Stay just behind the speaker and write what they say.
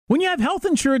When you have health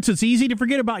insurance, it's easy to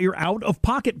forget about your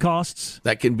out-of-pocket costs.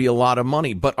 That can be a lot of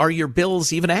money, but are your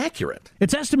bills even accurate?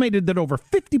 It's estimated that over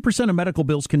 50% of medical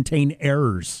bills contain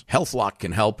errors. HealthLock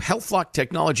can help. HealthLock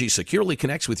technology securely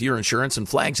connects with your insurance and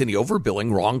flags any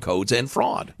overbilling, wrong codes, and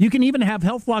fraud. You can even have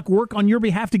HealthLock work on your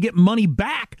behalf to get money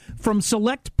back from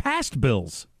select past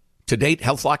bills. To date,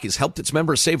 HealthLock has helped its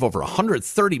members save over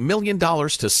 $130 million.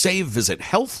 To save, visit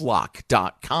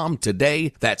healthlock.com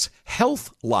today. That's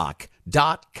healthlock.com.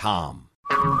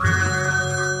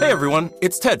 Hey everyone,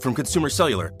 it's Ted from Consumer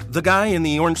Cellular, the guy in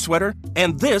the orange sweater,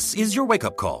 and this is your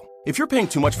wake-up call. If you're paying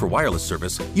too much for wireless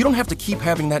service, you don't have to keep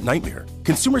having that nightmare.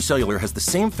 Consumer Cellular has the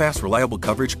same fast, reliable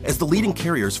coverage as the leading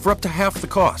carriers for up to half the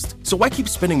cost. So why keep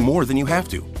spending more than you have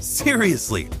to?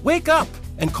 Seriously, wake up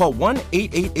and call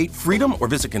 1-888-FREEDOM or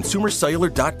visit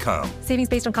consumercellular.com. Savings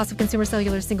based on cost of Consumer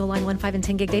Cellular single line 1, 5, and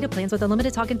 10 gig data plans with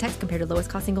unlimited talk and text compared to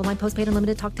lowest cost single line postpaid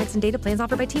unlimited talk, text, and data plans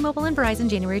offered by T-Mobile and Verizon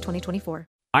January 2024.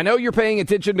 I know you're paying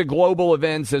attention to global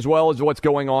events as well as what's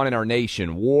going on in our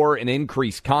nation. War and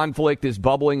increased conflict is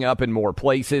bubbling up in more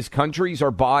places. Countries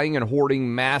are buying and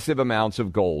hoarding massive amounts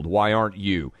of gold. Why aren't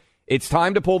you? It's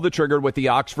time to pull the trigger with the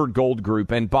Oxford Gold Group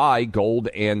and buy gold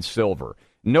and silver.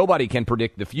 Nobody can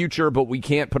predict the future, but we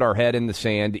can't put our head in the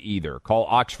sand either. Call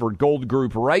Oxford Gold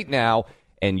Group right now,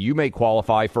 and you may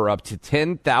qualify for up to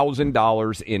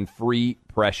 $10,000 in free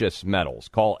precious metals.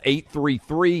 Call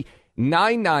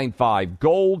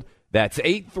 833-995-GOLD. That's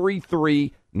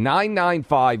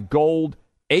 833-995-GOLD,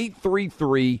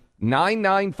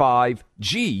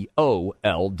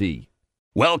 833-995-GOLD.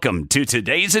 Welcome to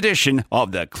today's edition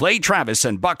of the Clay Travis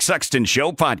and Buck Sexton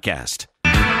Show podcast.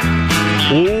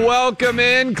 Welcome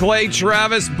in, Clay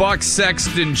Travis, Buck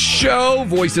Sexton Show,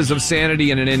 voices of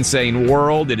sanity in an insane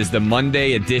world. It is the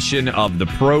Monday edition of the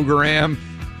program,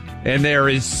 and there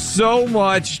is so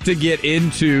much to get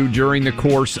into during the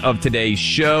course of today's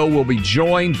show. We'll be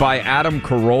joined by Adam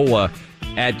Carolla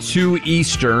at 2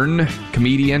 Eastern,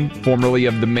 comedian, formerly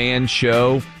of The Man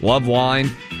Show,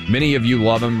 Loveline. Many of you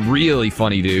love him. Really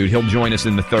funny dude. He'll join us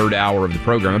in the third hour of the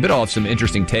program. I bet I'll have some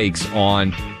interesting takes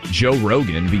on Joe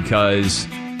Rogan because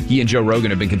he and Joe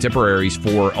Rogan have been contemporaries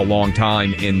for a long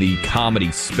time in the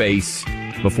comedy space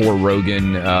before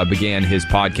Rogan began his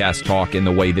podcast talk in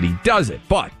the way that he does it.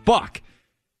 But, Buck,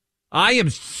 I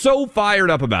am so fired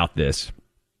up about this.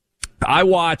 I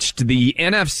watched the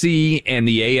NFC and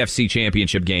the AFC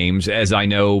championship games, as I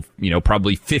know,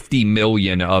 probably 50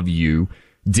 million of you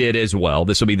did as well.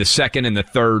 This will be the second and the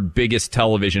third biggest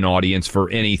television audience for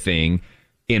anything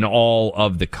in all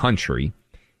of the country.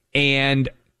 And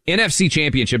NFC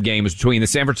championship game was between the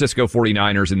San Francisco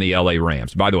 49ers and the LA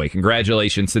Rams. By the way,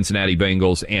 congratulations, Cincinnati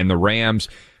Bengals and the Rams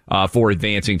for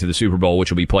advancing to the Super Bowl,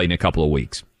 which will be played in a couple of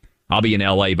weeks. I'll be in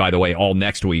LA, by the way, all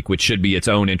next week, which should be its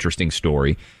own interesting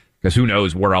story. Because who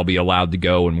knows where I'll be allowed to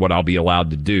go and what I'll be allowed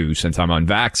to do since I'm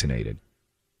unvaccinated.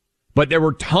 But there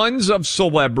were tons of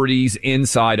celebrities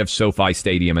inside of SoFi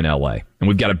Stadium in L.A. And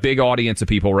we've got a big audience of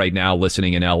people right now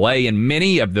listening in L.A. And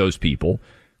many of those people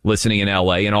listening in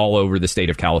L.A. and all over the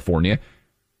state of California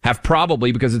have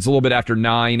probably, because it's a little bit after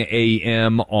 9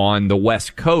 a.m. on the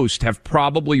West Coast, have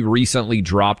probably recently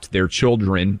dropped their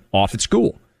children off at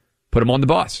school, put them on the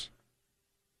bus.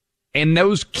 And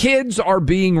those kids are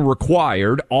being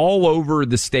required all over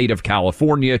the state of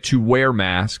California to wear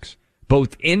masks,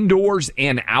 both indoors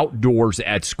and outdoors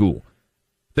at school.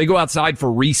 They go outside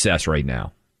for recess right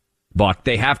now, Buck.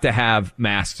 They have to have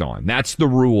masks on. That's the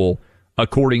rule,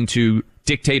 according to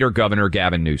dictator Governor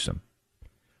Gavin Newsom.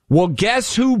 Well,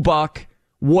 guess who, Buck,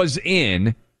 was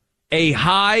in a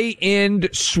high-end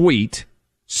suite,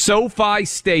 SoFi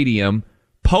Stadium,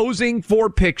 posing for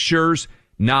pictures,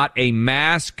 not a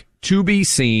mask to be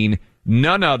seen,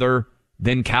 none other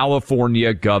than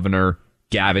California Governor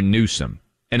Gavin Newsom.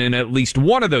 And in at least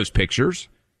one of those pictures,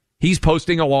 he's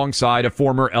posting alongside a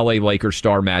former LA Lakers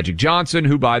star Magic Johnson,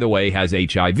 who, by the way, has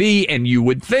HIV, and you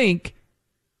would think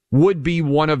would be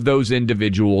one of those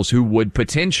individuals who would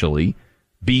potentially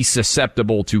be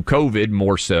susceptible to COVID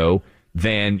more so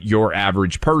than your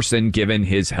average person, given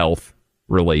his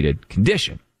health-related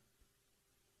condition.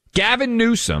 Gavin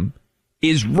Newsom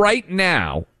is right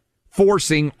now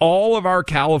forcing all of our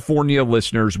California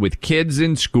listeners with kids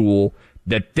in school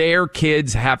that their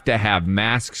kids have to have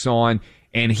masks on,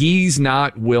 and he's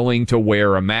not willing to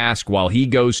wear a mask while he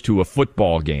goes to a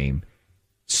football game.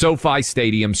 SoFi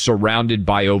Stadium surrounded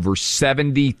by over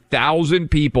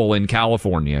 70,000 people in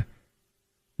California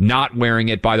not wearing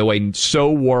it. By the way,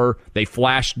 they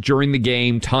flashed during the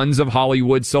game tons of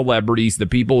Hollywood celebrities, the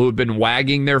people who have been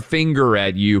wagging their finger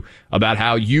at you about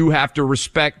how you have to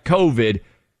respect COVID.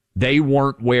 they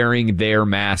weren't wearing their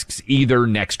masks either.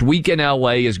 Next week in LA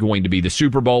is going to be the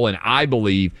Super Bowl, and I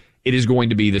believe it is going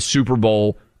to be the Super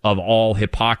Bowl of all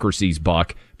hypocrisies,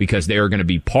 Buck, because there are going to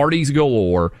be parties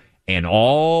galore, and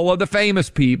all of the famous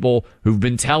people who've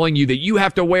been telling you that you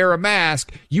have to wear a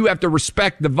mask, you have to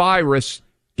respect the virus.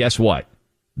 Guess what?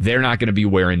 They're not going to be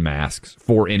wearing masks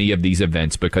for any of these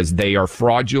events because they are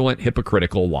fraudulent,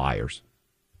 hypocritical liars.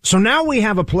 So now we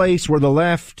have a place where the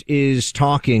left is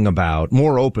talking about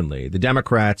more openly, the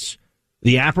Democrats,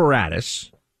 the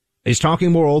apparatus is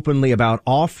talking more openly about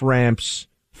off-ramps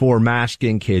for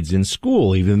masking kids in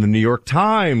school. Even the New York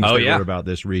Times wrote about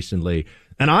this recently.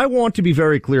 And I want to be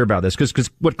very clear about this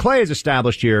because what Clay has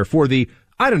established here for the,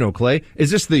 I don't know, Clay, is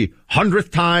this the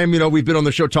 100th time, we've been on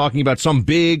the show talking about some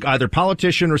big either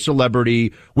politician or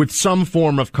celebrity with some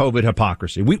form of COVID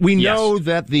hypocrisy? We know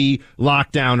that the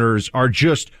lockdowners are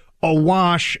just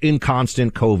awash in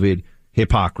constant COVID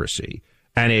hypocrisy.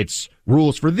 And it's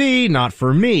rules for thee, not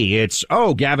for me. It's,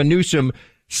 Gavin Newsom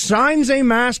signs a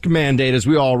mask mandate, as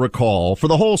we all recall, for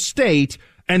the whole state,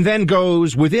 and then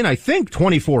goes within, I think,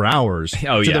 24 hours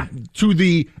to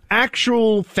the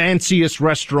actual fanciest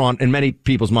restaurant in many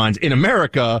people's minds in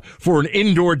America for an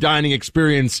indoor dining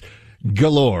experience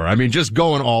galore. I mean, just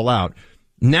going all out.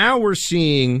 Now we're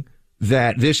seeing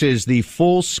that this is the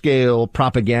full-scale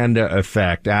propaganda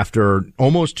effect after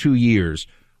almost 2 years,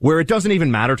 where it doesn't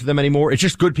even matter to them anymore. It's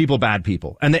just good people, bad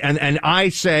people. And I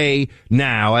say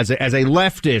now, as a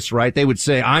leftist, right, they would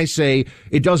say, I say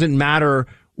it doesn't matter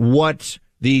what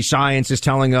the science is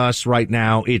telling us right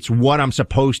now. It's what I'm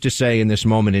supposed to say in this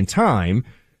moment in time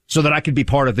so that I could be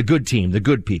part of the good team, the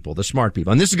good people, the smart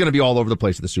people. And this is going to be all over the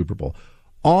place at the Super Bowl.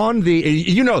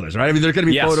 You know this, right? I mean, there's going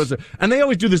to be photos. And they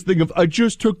always do this thing of, I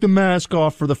just took the mask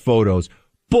off for the photos.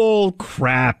 Bull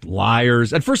crap,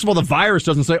 liars. And first of all, the virus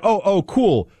doesn't say, oh,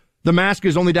 cool. The mask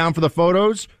is only down for the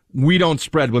photos. We don't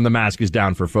spread when the mask is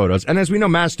down for photos. And as we know,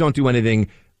 masks don't do anything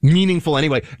meaningful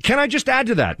anyway. Can I just add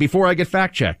to that before I get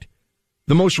fact checked?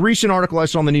 The most recent article I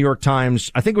saw in the New York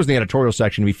Times, I think it was in the editorial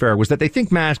section to be fair, was that they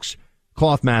think masks,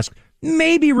 cloth masks,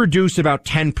 maybe reduce about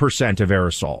 10% of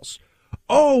aerosols.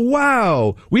 Oh,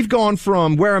 wow. We've gone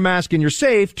from wear a mask and you're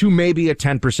safe to maybe a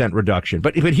 10% reduction.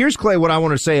 But here's, Clay, what I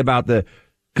want to say about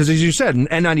because as you said,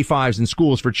 N95s in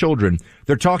schools for children,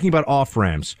 they're talking about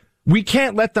off-ramps. We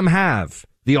can't let them have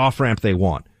the off-ramp they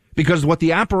want because what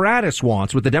the apparatus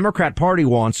wants, what the Democrat Party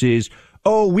wants is,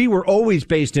 we were always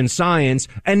based in science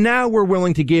and now we're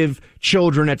willing to give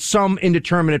children at some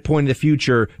indeterminate point in the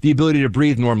future the ability to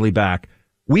breathe normally back.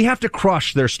 We have to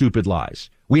crush their stupid lies.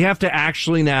 We have to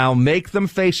actually now make them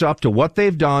face up to what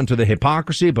they've done, to the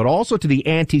hypocrisy, but also to the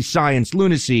anti-science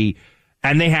lunacy,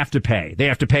 and they have to pay. They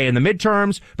have to pay in the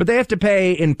midterms, but they have to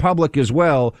pay in public as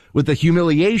well with the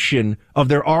humiliation of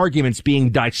their arguments being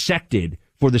dissected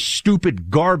for the stupid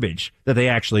garbage that they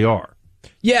actually are.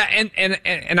 Yeah,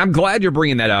 and I'm glad you're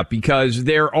bringing that up because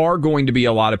there are going to be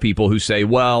a lot of people who say,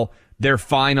 well, they're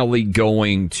finally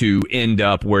going to end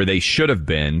up where they should have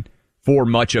been for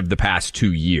much of the past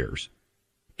 2 years.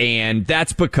 And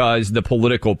that's because the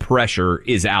political pressure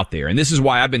is out there. And this is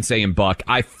why I've been saying, Buck,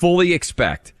 I fully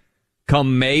expect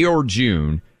come May or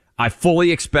June, I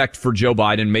fully expect for Joe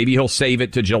Biden, maybe he'll save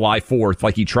it to July 4th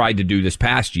like he tried to do this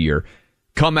past year,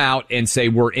 come out and say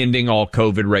we're ending all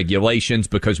COVID regulations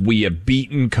because we have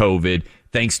beaten COVID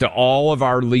thanks to all of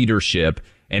our leadership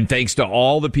and thanks to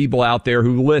all the people out there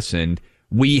who listened.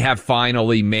 We have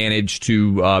finally managed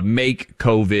to make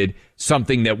COVID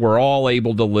something that we're all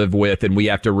able to live with, and we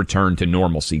have to return to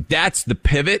normalcy. That's the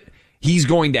pivot he's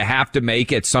going to have to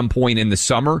make at some point in the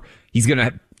summer. He's going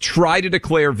to try to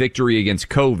declare victory against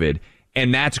COVID,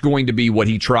 and that's going to be what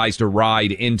he tries to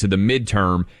ride into the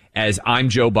midterm as I'm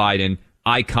Joe Biden.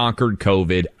 I conquered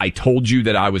COVID. I told you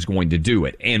that I was going to do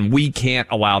it, and we can't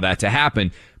allow that to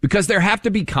happen because there have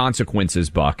to be consequences,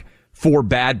 Buck, for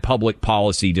bad public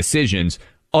policy decisions.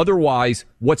 Otherwise,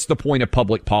 what's the point of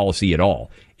public policy at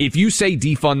all? If you say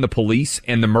defund the police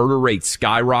and the murder rate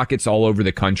skyrockets all over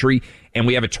the country and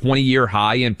we have a 20-year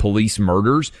high in police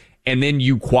murders, and then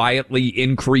you quietly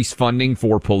increase funding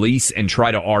for police and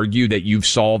try to argue that you've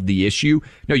solved the issue.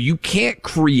 No, you can't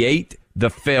create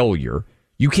the failure.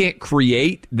 You can't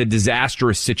create the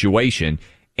disastrous situation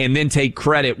and then take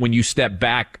credit when you step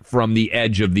back from the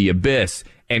edge of the abyss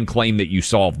and claim that you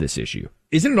solved this issue.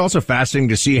 Isn't it also fascinating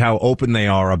to see how open they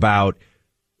are about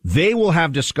they will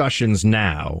have discussions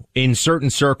now in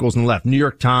certain circles in the left, New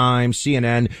York Times,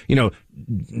 CNN,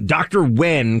 Dr.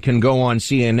 Wen can go on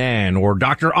CNN or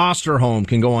Dr. Osterholm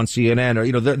can go on CNN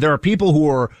or, there are people who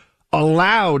are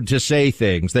allowed to say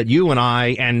things that you and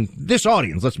I and this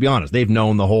audience, let's be honest, they've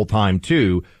known the whole time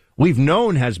too. we've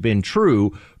known has been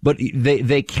true, but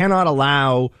they cannot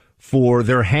allow for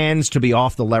their hands to be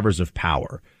off the levers of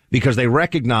power because they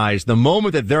recognize the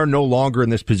moment that they're no longer in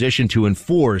this position to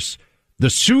enforce the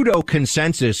pseudo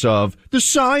consensus of the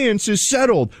science is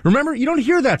settled. Remember, you don't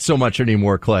hear that so much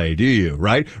anymore, Clay, do you?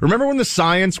 Right? Remember when the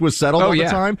science was settled all the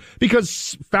time?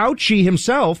 Because Fauci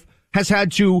himself has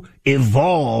had to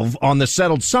evolve on the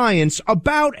settled science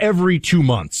about every 2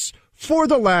 months for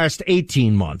the last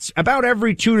 18 months. About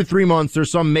every 2 to 3 months,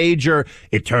 there's some major,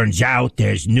 it turns out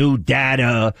there's new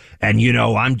data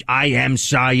and, I am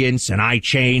science and I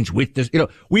change with this.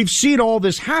 We've seen all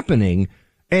this happening.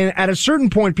 And at a certain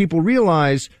point, people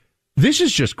realize this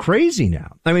is just crazy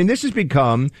now. I mean, this has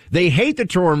become, they hate the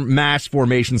term mass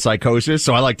formation psychosis,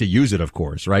 so I like to use it, of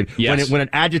course, right? Yes. When it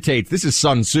agitates, this is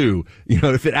Sun Tzu,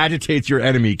 if it agitates your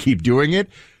enemy, keep doing it.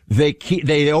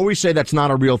 They always say that's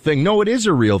not a real thing. No, it is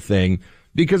a real thing,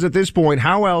 because at this point,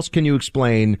 how else can you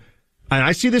explain, and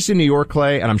I see this in New York,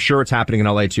 Clay, and I'm sure it's happening in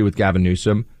LA too with Gavin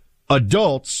Newsom,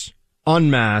 adults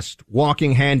unmasked,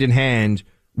 walking hand in hand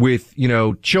with,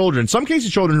 children, some cases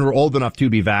children who are old enough to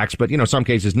be vaxxed, but, some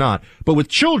cases not, but with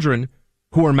children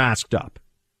who are masked up.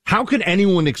 How could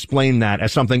anyone explain that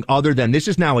as something other than this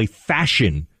is now a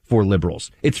fashion for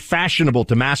liberals? It's fashionable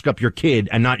to mask up your kid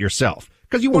and not yourself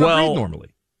because you want to breathe normally.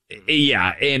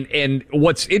 Yeah. And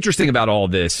what's interesting about all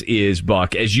this is,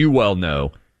 Buck, as you well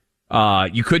know,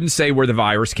 you couldn't say where the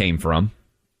virus came from.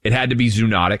 It had to be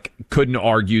zoonotic. Couldn't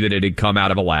argue that it had come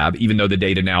out of a lab, even though the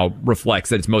data now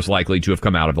reflects that it's most likely to have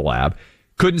come out of the lab.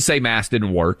 Couldn't say masks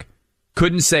didn't work.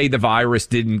 Couldn't say the virus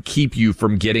didn't keep you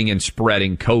from getting and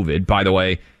spreading COVID. By the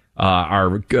way,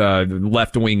 our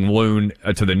left-wing loon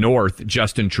to the north,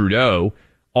 Justin Trudeau,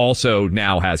 also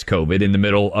now has COVID in the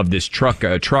middle of this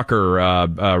trucker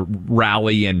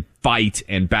rally and fight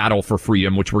and battle for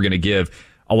freedom, which we're going to give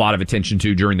a lot of attention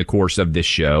to during the course of this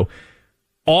show.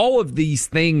 All of these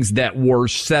things that were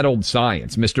settled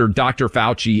science, Mr. Dr.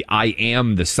 Fauci, I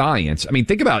am the science. I mean,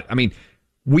 think about it.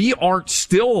 We aren't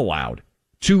still allowed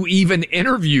to even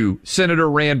interview Senator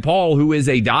Rand Paul, who is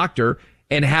a doctor,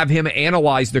 and have him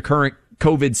analyze the current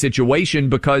COVID situation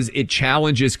because it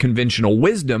challenges conventional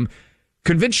wisdom.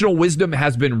 Conventional wisdom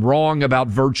has been wrong about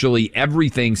virtually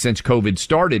everything since COVID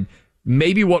started.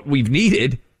 Maybe what we've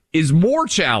needed is more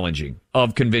challenging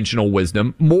of conventional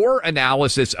wisdom, more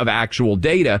analysis of actual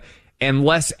data, and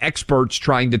less experts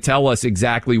trying to tell us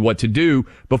exactly what to do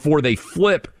before they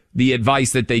flip the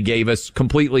advice that they gave us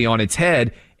completely on its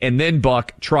head, and then,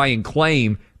 Buck, try and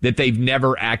claim that they've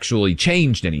never actually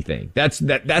changed anything. That's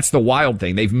the wild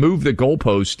thing. They've moved the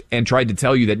goalpost and tried to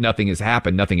tell you that nothing has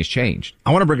happened, nothing has changed.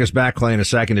 I want to bring us back, Clay, in a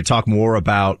second to talk more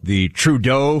about the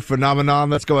Trudeau phenomenon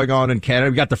that's going on in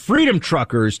Canada. We've got the Freedom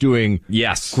Truckers doing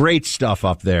great stuff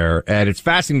up there, and it's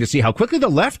fascinating to see how quickly the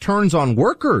left turns on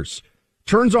workers,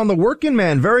 turns on the working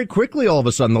man very quickly all of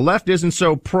a sudden. The left isn't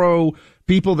so pro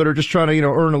people that are just trying to,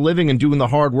 earn a living and doing the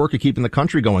hard work of keeping the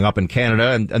country going up in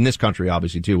Canada and this country,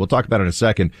 obviously, too. We'll talk about it in a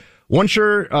second. One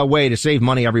sure way to save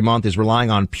money every month is relying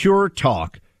on Pure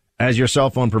Talk as your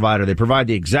cell phone provider. They provide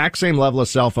the exact same level of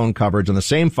cell phone coverage on the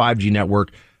same 5G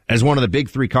network as one of the big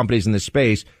three companies in this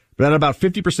space, but at about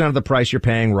 50% of the price you're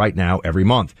paying right now every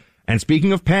month. And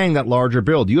speaking of paying that larger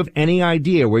bill, do you have any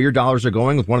idea where your dollars are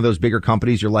going with one of those bigger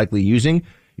companies you're likely using?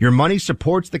 Your money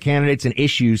supports the candidates and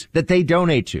issues that they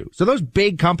donate to. So those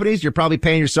big companies you're probably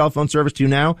paying your cell phone service to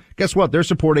now, guess what? They're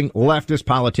supporting leftist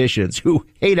politicians who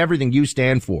hate everything you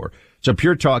stand for. So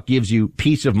Pure Talk gives you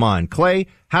peace of mind. Clay,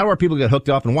 how do our people get hooked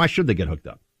up, and why should they get hooked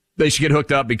up? They should get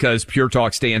hooked up because Pure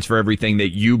Talk stands for everything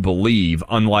that you believe,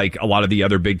 unlike a lot of the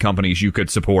other big companies you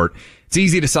could support. It's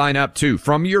easy to sign up, too.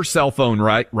 From your cell phone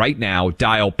right now,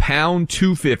 dial pound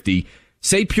 250.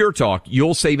 Say Pure Talk,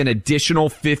 you'll save an additional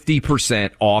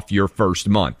 50% off your first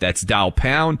month. That's dial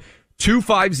pound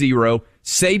 250.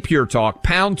 Say Pure Talk,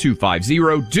 pound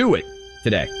 250. Do it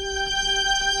today.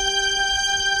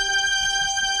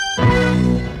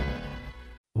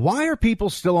 Why are people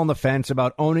still on the fence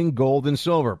about owning gold and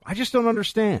silver? I just don't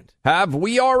understand. Have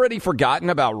we already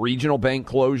forgotten about regional bank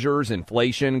closures,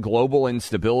 inflation, global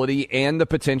instability, and the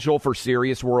potential for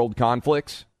serious world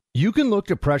conflicts? You can look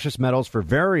to precious metals for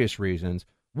various reasons.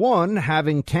 1,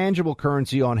 having tangible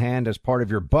currency on hand as part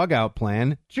of your bug-out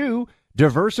plan. 2,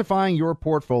 diversifying your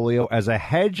portfolio as a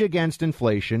hedge against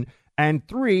inflation. And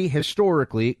 3,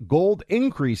 historically, gold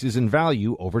increases in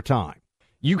value over time.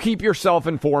 You keep yourself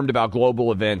informed about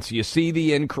global events. You see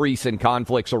the increase in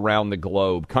conflicts around the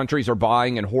globe. Countries are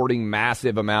buying and hoarding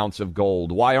massive amounts of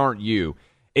gold. Why aren't you?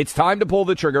 It's time to pull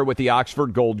the trigger with the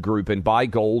Oxford Gold Group and buy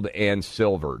gold and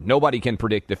silver. Nobody can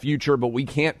predict the future, but we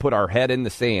can't put our head in the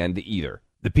sand either.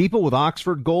 The people with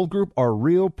Oxford Gold Group are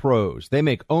real pros. They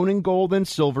make owning gold and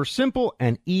silver simple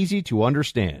and easy to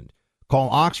understand. Call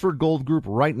Oxford Gold Group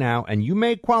right now, and you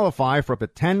may qualify for up to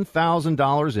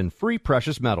 $10,000 in free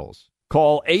precious metals.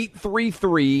 Call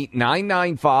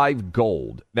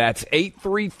 833-995-GOLD. That's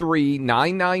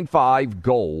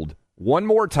 833-995-GOLD. One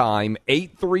more time,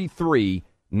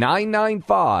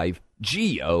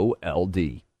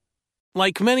 833-995-GOLD.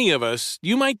 Like many of us,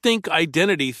 you might think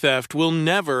identity theft will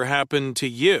never happen to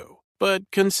you.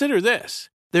 But consider this.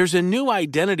 There's a new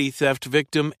identity theft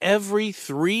victim every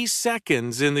 3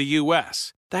 seconds in the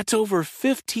U.S. That's over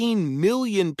 15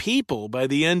 million people by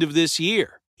the end of this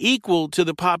year, equal to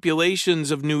the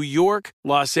populations of New York,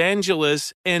 Los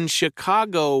Angeles, and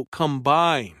Chicago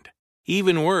combined.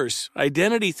 Even worse,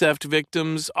 identity theft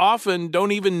victims often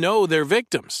don't even know they're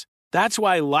victims. That's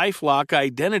why LifeLock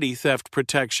Identity Theft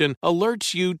Protection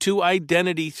alerts you to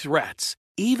identity threats,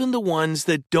 even the ones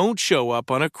that don't show up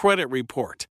on a credit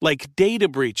report, like data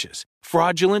breaches,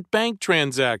 fraudulent bank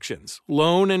transactions,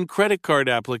 loan and credit card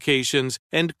applications,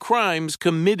 and crimes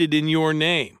committed in your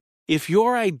name. If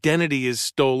your identity is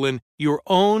stolen, your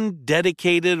own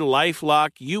dedicated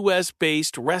LifeLock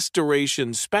U.S.-based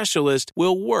restoration specialist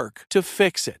will work to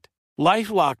fix it.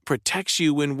 LifeLock protects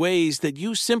you in ways that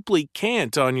you simply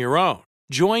can't on your own.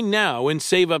 Join now and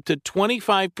save up to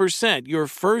 25% your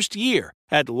first year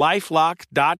at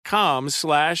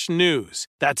LifeLock.com/news.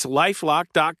 That's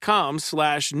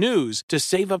LifeLock.com/news to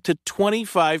save up to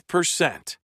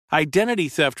 25%. Identity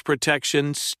theft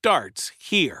protection starts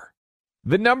here.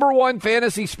 The number one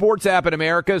fantasy sports app in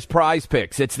America is Prize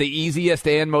Picks. It's the easiest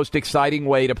and most exciting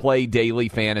way to play daily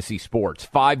fantasy sports.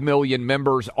 5 million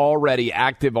members already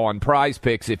active on Prize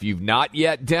Picks. If you've not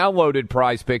yet downloaded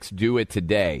Prize Picks, do it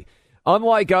today.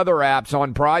 Unlike other apps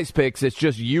on Prize Picks, it's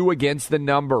just you against the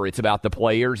number. It's about the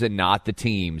players and not the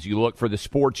teams. You look for the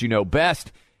sports you know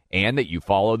best and that you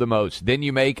follow the most. Then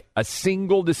you make a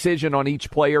single decision on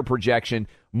each player projection,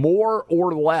 more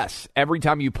or less. Every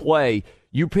time you play,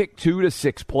 you pick 2 to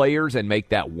 6 players and make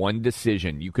that one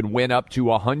decision. You can win up to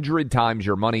 100 times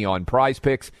your money on Prize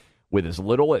Picks with as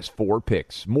little as 4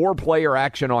 picks. More player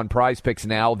action on Prize Picks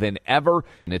now than ever,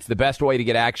 and it's the best way to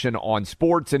get action on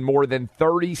sports in more than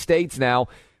 30 states now.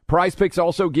 Prize Picks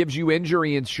also gives you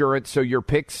injury insurance, so your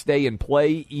picks stay in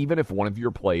play even if one of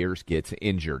your players gets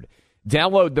injured.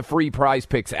 Download the free Prize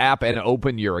Picks app and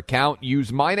open your account.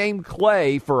 Use my name,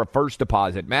 Clay, for a first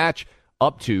deposit match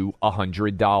up to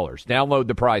 $100. Download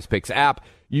the Prize Picks app.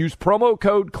 Use promo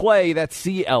code CLAY, that's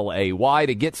C-L-A-Y,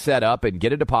 to get set up and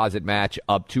get a deposit match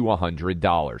up to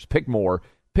 $100. Pick more,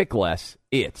 pick less.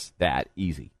 It's that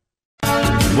easy.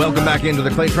 Welcome back into the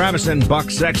Clay Travis and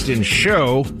Buck Sexton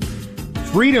show.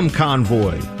 Freedom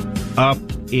Convoy up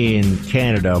in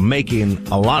Canada, making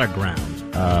a lot of ground.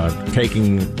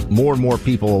 Taking more and more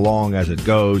people along as it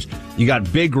goes. You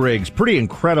got big rigs, pretty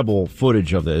incredible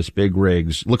footage of this. Big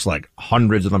rigs, looks like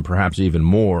hundreds of them, perhaps even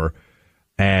more.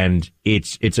 And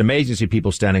it's amazing to see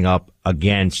people standing up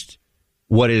against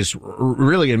what is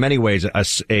really in many ways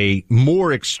a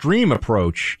more extreme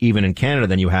approach, even in Canada,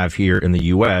 than you have here in the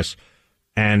U.S.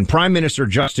 And Prime Minister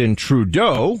Justin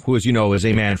Trudeau, who, as you know, is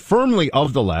a man firmly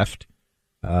of the left,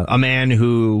 a man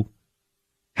who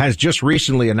has just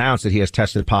recently announced that he has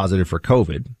tested positive for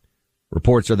COVID.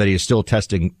 Reports are that he is still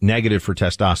testing negative for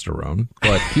testosterone,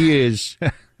 but he is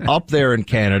up there in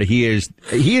Canada. He is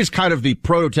kind of the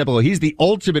prototypical. He's the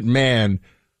ultimate man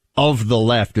of the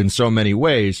left in so many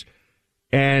ways.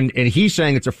 And he's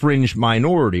saying it's a fringe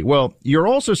minority. Well, you're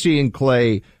also seeing,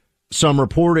 Clay, some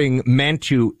reporting meant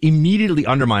to immediately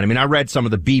undermine. I mean, I read some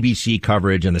of the BBC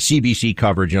coverage and the CBC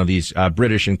coverage, these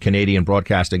British and Canadian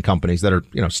broadcasting companies that are,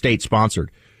 state sponsored,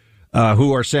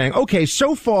 who are saying, okay,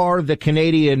 so far the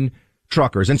Canadian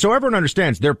truckers, and so everyone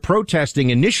understands they're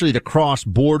protesting initially the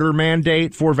cross-border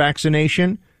mandate for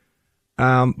vaccination,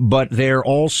 but they're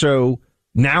also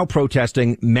now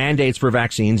protesting mandates for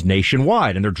vaccines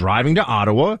nationwide, and they're driving to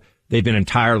Ottawa. They've been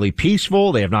entirely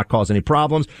peaceful. They have not caused any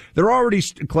problems. They're already,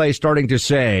 Clay, starting to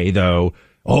say, though,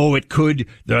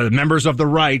 the members of the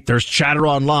right, there's chatter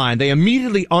online. They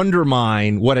immediately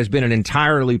undermine what has been an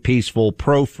entirely peaceful,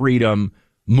 pro-freedom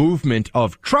movement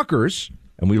of truckers.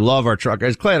 And we love our truckers.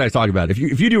 As Clay and I talk about it,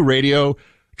 if you do radio,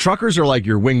 truckers are like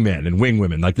your wingmen and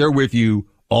wingwomen. Like, they're with you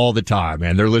all the time,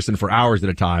 and they're listening for hours at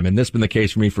a time. And this has been the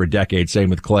case for me for a decade. Same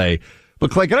with Clay.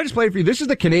 But Clay, can I just play it for you? This is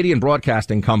the Canadian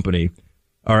Broadcasting Company.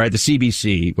 All right, the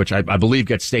CBC, which I believe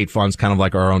gets state funds, kind of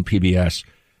like our own PBS.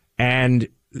 And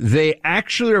they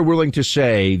actually are willing to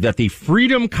say that the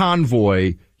Freedom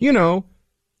Convoy,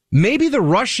 maybe the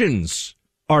Russians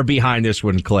are behind this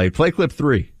one, Clay. Play clip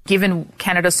 3. Given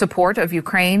Canada's support of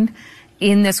Ukraine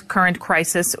in this current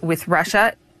crisis with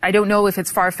Russia. I don't know if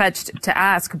it's far-fetched to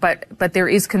ask, but there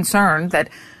is concern that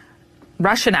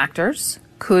Russian actors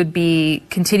could be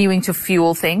continuing to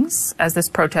fuel things as this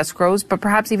protest grows, but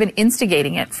perhaps even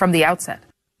instigating it from the outset.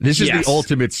 This is the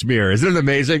ultimate smear. Isn't it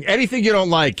amazing? Anything you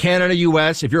don't like, Canada,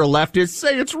 U.S., if you're a leftist,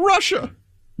 say it's Russia.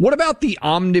 What about the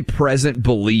omnipresent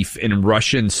belief in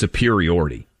Russian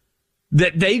superiority?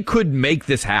 That they could make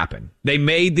this happen. They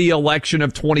made the election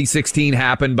of 2016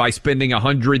 happen by spending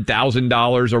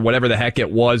 $100,000 or whatever the heck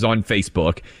it was on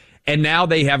Facebook. And now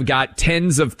they have got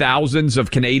tens of thousands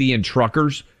of Canadian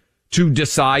truckers to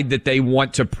decide that they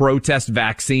want to protest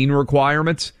vaccine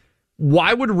requirements.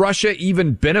 Why would Russia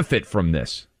even benefit from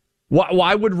this?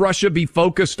 Why would Russia be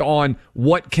focused on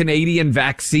what Canadian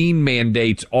vaccine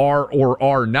mandates are or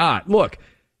are not? Look,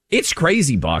 it's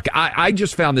crazy, Buck. I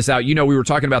just found this out. You know, we were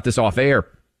talking about this off air.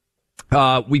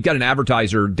 We've got an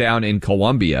advertiser down in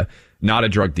Colombia, not a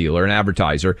drug dealer, an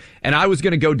advertiser. And I was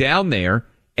going to go down there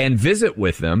and visit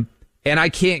with them. And I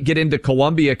can't get into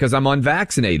Colombia because I'm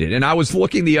unvaccinated. And I was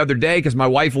looking the other day because my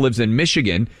wife lives in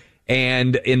Michigan.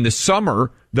 And in the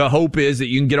summer, the hope is that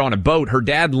you can get on a boat. Her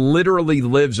dad literally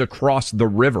lives across the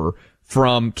river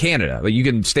from Canada. Like, you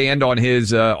can stand on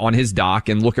his dock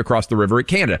and look across the river at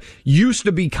Canada. Used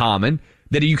to be common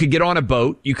that you could get on a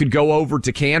boat, you could go over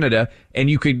to Canada, and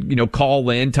you could, call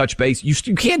in, touch base.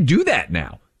 You can't do that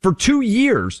now. For 2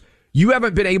 years, you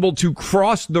haven't been able to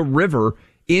cross the river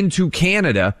into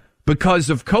Canada because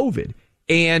of COVID.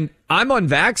 And I'm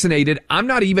unvaccinated. I'm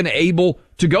not even able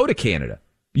to go to Canada.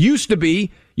 Used to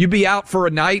be, you'd be out for a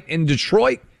night in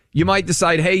Detroit. You might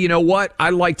decide, hey, you know what?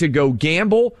 I'd like to go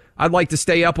gamble. I'd like to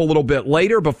stay up a little bit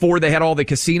later before they had all the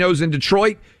casinos in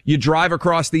Detroit. You drive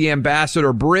across the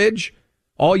Ambassador Bridge.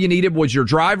 All you needed was your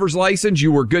driver's license.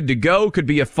 You were good to go. Could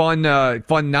be a fun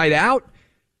night out.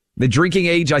 The drinking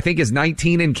age, I think, is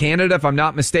 19 in Canada, if I'm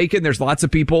not mistaken. There's lots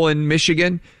of people in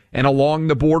Michigan and along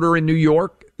the border in New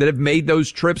York that have made those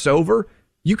trips over.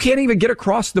 You can't even get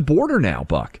across the border now,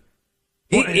 Buck.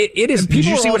 It is. Did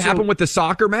you see what happened with the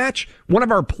soccer match? One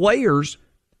of our players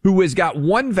who has got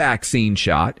one vaccine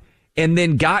shot and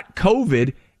then got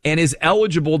COVID and is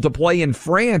eligible to play in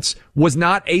France was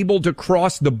not able to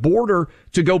cross the border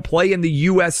to go play in the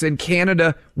U.S. and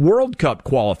Canada World Cup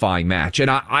qualifying match. And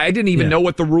I didn't even know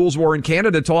what the rules were in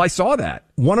Canada until I saw that.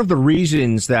 One of the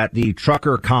reasons that the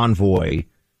trucker convoy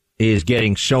is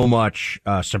getting so much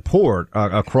support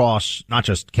across not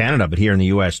just Canada, but here in the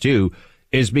U.S. too,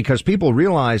 is because people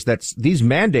realize that these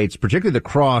mandates, particularly the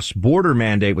cross-border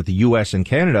mandate with the U.S. and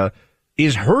Canada,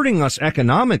 is hurting us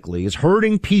economically, is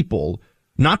hurting people.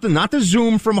 Not the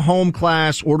Zoom from home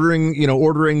class,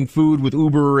 ordering food with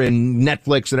Uber and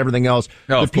Netflix and everything else.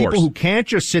 Oh, the people who can't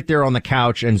just sit there on the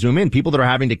couch and Zoom in, people that are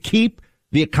having to keep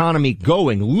the economy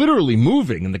going, literally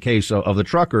moving in the case of the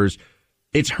truckers.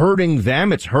 It's hurting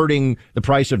them. It's hurting the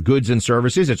price of goods and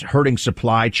services. It's hurting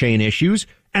supply chain issues.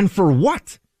 And for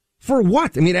what? For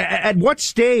what? I mean, at what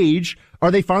stage are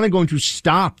they finally going to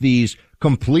stop these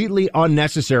completely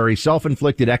unnecessary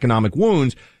self-inflicted economic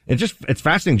wounds? It's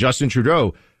fascinating. Justin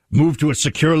Trudeau moved to a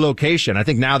secure location. I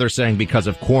think now they're saying because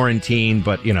of quarantine,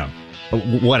 but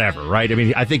whatever, right? I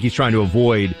mean, I think he's trying to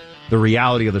avoid the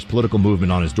reality of this political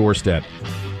movement on his doorstep.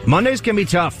 Mondays can be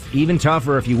tough, even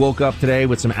tougher if you woke up today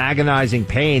with some agonizing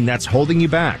pain that's holding you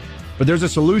back. But there's a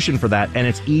solution for that, and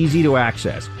it's easy to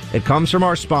access. It comes from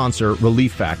our sponsor,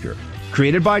 Relief Factor.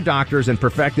 Created by doctors and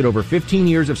perfected over 15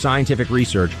 years of scientific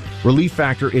research, Relief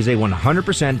Factor is a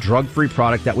 100% drug-free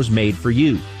product that was made for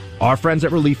you. Our friends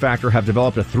at Relief Factor have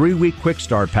developed a 3-week quick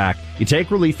start pack. You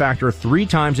take Relief Factor 3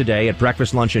 times a day at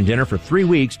breakfast, lunch, and dinner for 3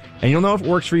 weeks, and you'll know if it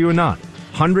works for you or not.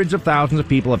 Hundreds of thousands of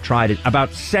people have tried it. About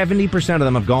 70% of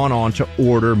them have gone on to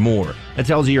order more. That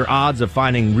tells you your odds of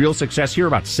finding real success here are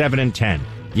about 7 in 10.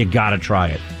 You gotta try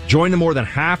it. Join the more than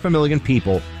 500,000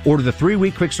 people. Order the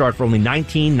 3-week quick start for only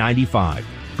 $19.95.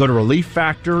 Go to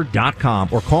relieffactor.com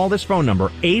or call this phone number,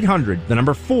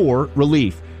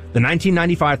 800-4-RELIEF. The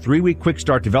 $19.95 3-week quick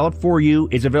start developed for you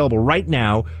is available right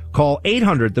now. Call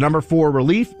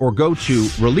 800-4-RELIEF or go to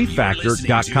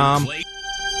relieffactor.com.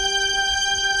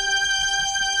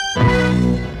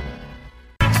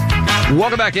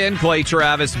 Welcome back in. Clay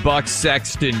Travis, Buck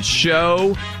Sexton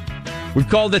Show. We've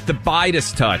called it the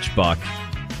Bidas touch, Buck.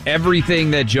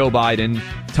 Everything that Joe Biden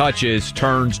touches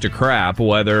turns to crap,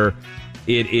 whether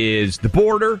it is the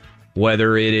border,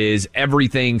 whether it is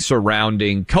everything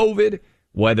surrounding COVID,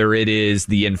 whether it is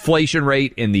the inflation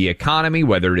rate in the economy,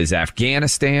 whether it is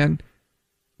Afghanistan,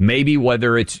 maybe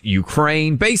whether it's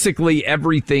Ukraine. Basically,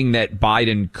 everything that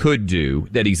Biden could do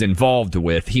that he's involved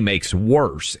with, he makes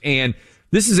worse. And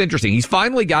this is interesting. He's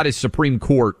finally got his Supreme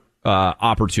Court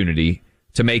opportunity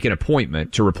to make an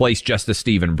appointment to replace Justice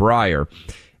Stephen Breyer.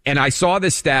 And I saw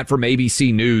this stat from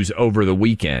ABC News over the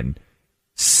weekend.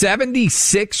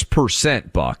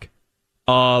 76%, Buck,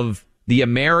 of the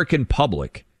American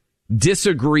public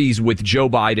disagrees with Joe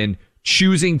Biden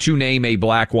choosing to name a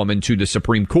black woman to the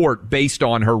Supreme Court based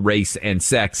on her race and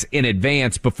sex in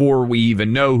advance before we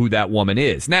even know who that woman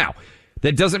is. Now,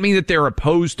 that doesn't mean that they're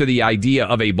opposed to the idea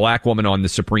of a black woman on the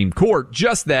Supreme Court.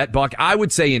 Just that, Buck, I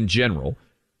would say in general,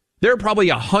 there are probably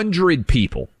 100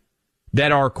 people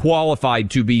that are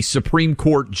qualified to be Supreme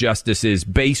Court justices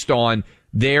based on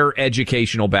their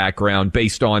educational background,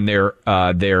 based on their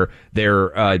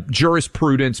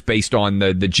jurisprudence, based on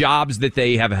the jobs that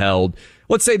they have held.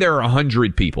 Let's say there are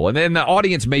 100 people, and then the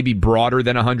audience may be broader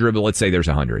than 100, but let's say there's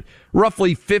 100.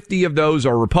 Roughly 50 of those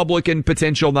are Republican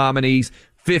potential nominees.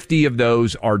 50 of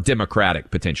those are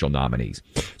Democratic potential nominees.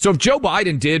 So if Joe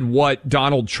Biden did what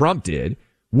Donald Trump did,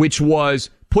 which was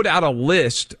put out a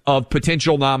list of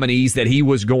potential nominees that he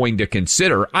was going to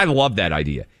consider, I love that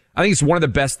idea. I think it's one of the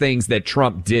best things that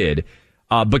Trump did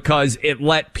because it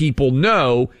let people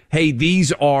know, hey,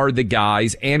 these are the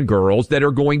guys and girls that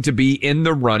are going to be in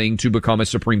the running to become a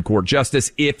Supreme Court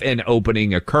justice if an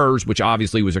opening occurs, which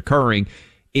obviously was occurring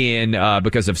in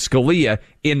because of Scalia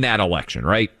in that election,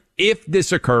 right? If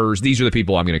this occurs, these are the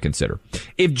people I'm going to consider.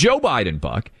 If Joe Biden,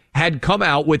 Buck, had come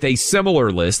out with a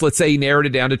similar list, let's say he narrowed it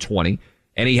down to 20,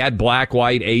 and he had black,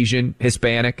 white, Asian,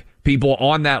 Hispanic people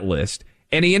on that list,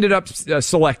 and he ended up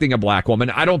selecting a black woman,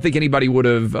 I don't think anybody would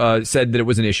have said that it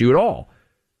was an issue at all.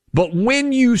 But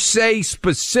when you say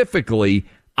specifically,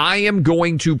 I am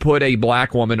going to put a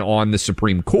black woman on the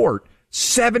Supreme Court,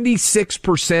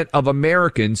 76% of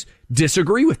Americans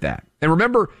disagree with that. And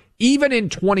remember, even in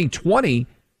 2020,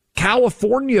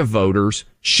 California voters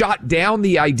shot down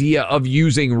the idea of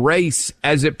using race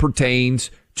as it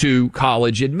pertains to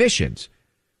college admissions.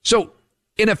 So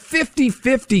in a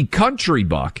 50-50 country,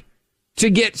 Buck, to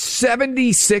get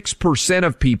 76%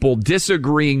 of people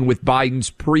disagreeing with Biden's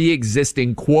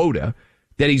pre-existing quota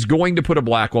that he's going to put a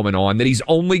black woman on, that he's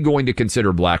only going to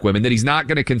consider black women, that he's not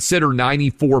going to consider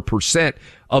 94%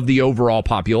 of the overall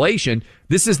population,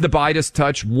 this is the Bidas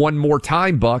touch one more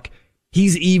time, Buck.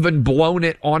 He's even blown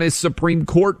it on his Supreme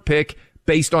Court pick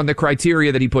based on the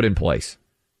criteria that he put in place.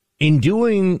 In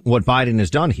doing what Biden has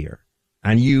done here,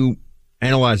 and you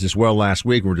analyzed this well last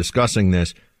week, we're discussing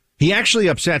this, he actually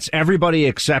upsets everybody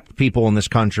except people in this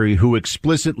country who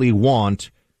explicitly want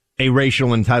a racial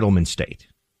entitlement state,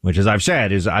 which, as I've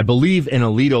said, is, I believe, an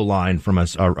Alito line from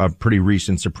a pretty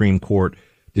recent Supreme Court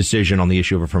decision on the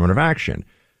issue of affirmative action.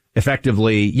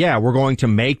 Effectively, yeah, we're going to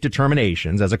make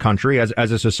determinations as a country, as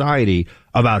a society,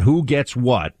 about who gets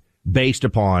what based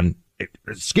upon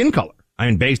skin color. I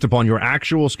mean, based upon your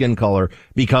actual skin color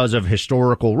because of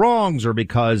historical wrongs or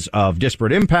because of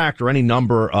disparate impact or any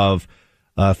number of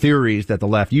theories that the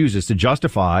left uses to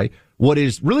justify what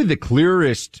is really the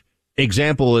clearest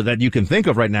example that you can think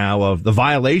of right now of the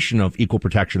violation of equal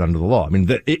protection under the law. I mean,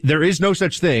 there is no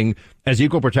such thing as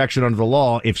equal protection under the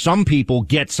law if some people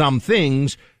get some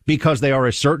things because they are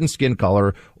a certain skin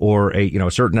color or a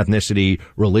certain ethnicity,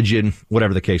 religion,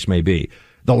 whatever the case may be.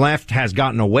 The left has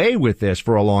gotten away with this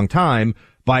for a long time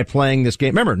by playing this game.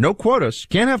 Remember, no quotas,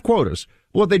 can't have quotas.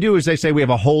 What they do is they say we have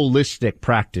a holistic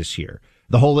practice here.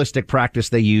 The holistic practice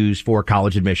they use for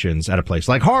college admissions at a place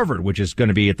like Harvard, which is going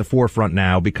to be at the forefront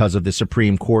now because of the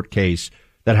Supreme Court case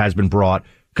that has been brought.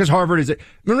 Because Harvard is,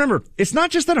 remember, it's not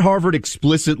just that Harvard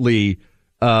explicitly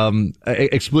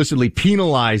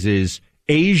penalizes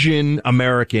Asian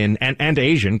American and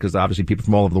Asian, because obviously people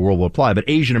from all over the world will apply, but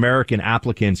Asian American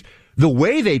applicants. The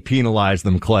way they penalized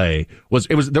them, Clay,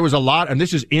 there was a lot, and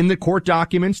this is in the court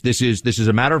documents. This is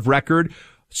a matter of record.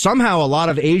 Somehow a lot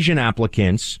of Asian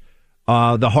applicants,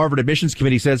 the Harvard Admissions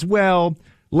Committee says, well,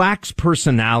 lacks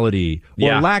personality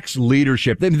or lacks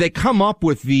leadership. They come up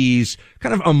with these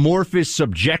kind of amorphous,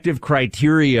 subjective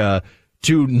criteria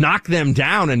to knock them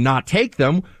down and not take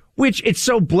them, which it's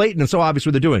so blatant and so obvious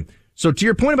what they're doing. So to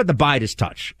your point about the Bidas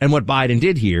touch and what Biden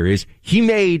did here is he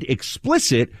made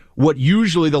explicit what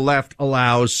usually the left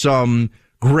allows some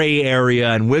gray area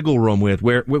and wiggle room with,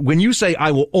 where when you say,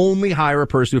 I will only hire a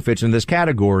person who fits in this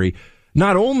category,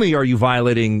 not only are you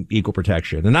violating equal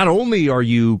protection, and not only are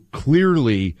you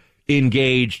clearly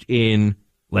engaged in,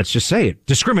 let's just say it,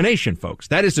 discrimination, folks.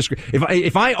 That is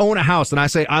if I own a house and I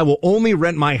say I will only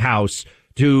rent my house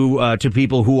to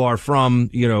people who are from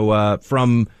the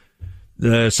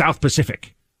South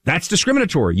Pacific, that's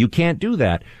discriminatory. You can't do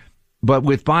that. But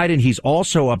with Biden, he's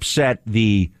also upset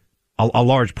a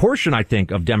large portion, I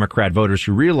think, of Democrat voters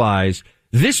who realize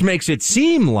this makes it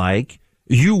seem like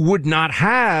you would not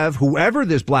have whoever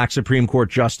this black Supreme Court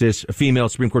justice, a female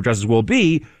Supreme Court justice will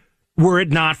be, were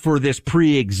it not for this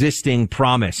pre-existing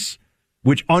promise,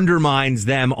 which undermines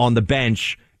them on the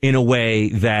bench in a way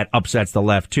that upsets the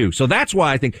left too. So that's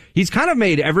why I think he's kind of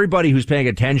made everybody who's paying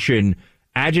attention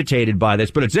agitated by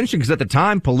this. But it's interesting because at the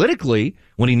time, politically,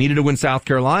 when he needed to win South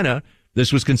Carolina,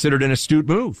 this was considered an astute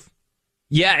move.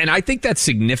 Yeah, and I think that's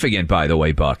significant, by the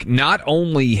way, Buck. Not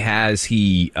only has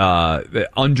he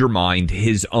undermined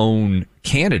his own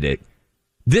candidate,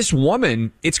 this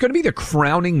woman, it's going to be the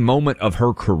crowning moment of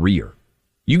her career.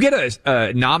 You get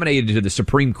nominated to the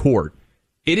Supreme Court.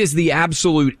 It is the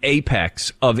absolute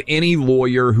apex of any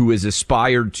lawyer who has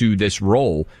aspired to this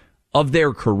role of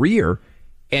their career.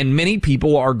 And many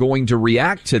people are going to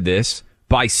react to this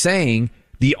by saying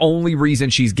the only reason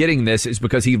she's getting this is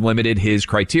because he limited his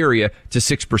criteria to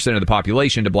 6% of the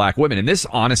population to black women. And this,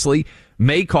 honestly,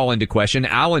 may call into question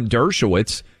Alan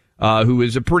Dershowitz, who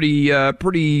is a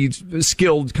pretty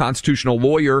skilled constitutional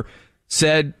lawyer,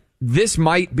 said this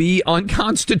might be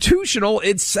unconstitutional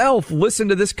itself. Listen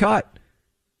to this cut.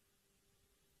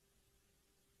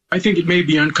 I think it may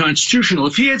be unconstitutional.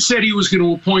 If he had said he was going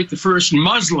to appoint the first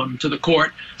Muslim to the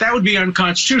court, that would be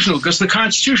unconstitutional because the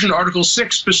Constitution, Article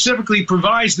 6, specifically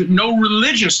provides that no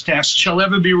religious test shall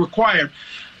ever be required.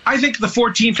 I think the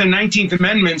 14th and 19th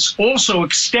Amendments also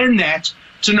extend that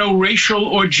to no racial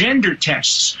or gender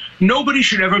tests. Nobody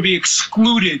should ever be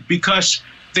excluded because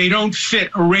they don't fit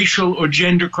a racial or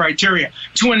gender criteria.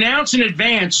 To announce in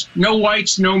advance, no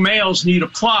whites, no males need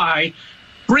apply,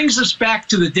 brings us back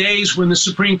to the days when the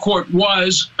Supreme Court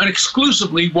was an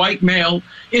exclusively white male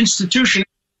institution.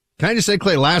 Can I just say,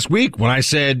 Clay, last week when I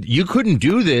said you couldn't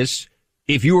do this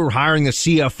if you were hiring a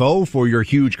CFO for your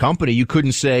huge company, you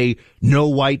couldn't say no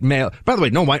white male. By the way,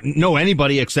 no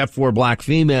anybody except for black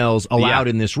females allowed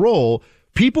in this role.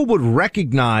 People would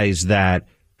recognize that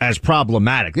as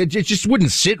problematic. It just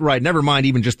wouldn't sit right. Never mind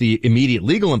even just the immediate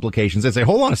legal implications. They'd say,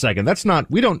 hold on a second.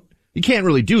 You can't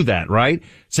really do that, right?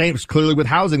 Same, clearly with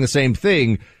housing, the same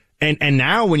thing. And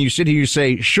now when you sit here, you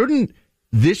say, shouldn't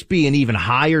this be an even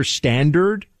higher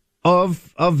standard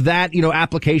of that,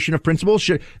 application of principles?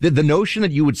 Should the notion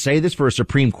that you would say this for a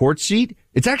Supreme Court seat,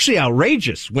 it's actually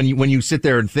outrageous when you sit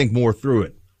there and think more through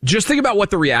it. Just think about what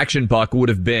the reaction, Buck, would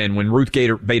have been when Ruth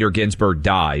Bader Ginsburg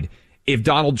died if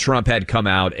Donald Trump had come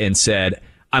out and said,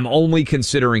 I'm only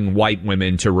considering white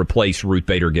women to replace Ruth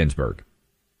Bader Ginsburg.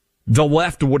 The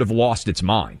left would have lost its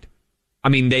mind. I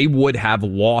mean, they would have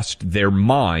lost their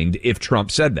mind if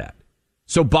Trump said that.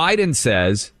 So Biden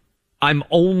says, I'm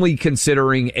only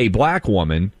considering a black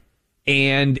woman,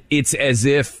 and it's as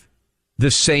if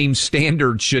the same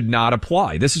standard should not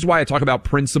apply. This is why I talk about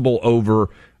principle over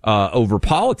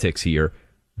politics here.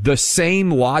 The same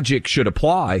logic should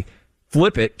apply.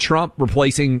 Flip it, Trump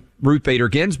replacing Ruth Bader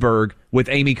Ginsburg with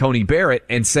Amy Coney Barrett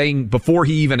and saying before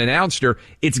he even announced her,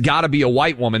 it's got to be a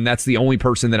white woman. That's the only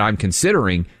person that I'm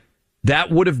considering. That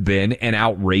would have been an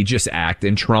outrageous act,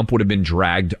 and Trump would have been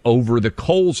dragged over the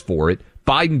coals for it.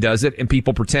 Biden does it, and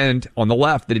people pretend on the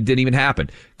left that it didn't even happen.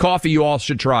 Coffee you all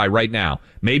should try right now.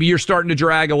 Maybe you're starting to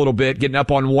drag a little bit, getting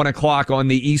up on 1 o'clock on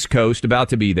the East Coast, about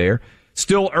to be there.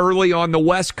 Still early on the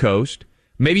West Coast.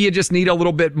 Maybe you just need a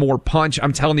little bit more punch.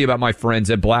 I'm telling you about my friends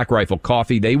at Black Rifle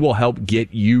Coffee. They will help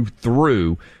get you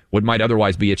through what might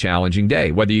otherwise be a challenging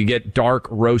day. Whether you get dark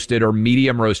roasted or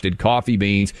medium roasted coffee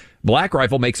beans, Black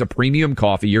Rifle makes a premium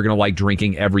coffee you're going to like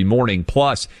drinking every morning.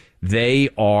 Plus, they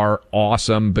are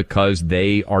awesome because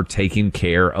they are taking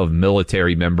care of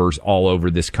military members all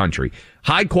over this country.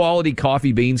 High quality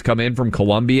coffee beans come in from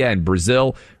Colombia and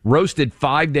Brazil, roasted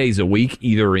 5 days a week,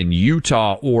 either in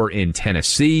Utah or in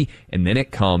Tennessee, and then it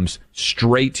comes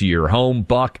straight to your home.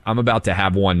 Buck, I'm about to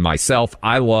have one myself.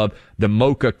 I love the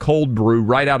mocha cold brew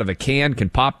right out of a can,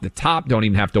 can pop the top, don't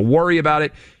even have to worry about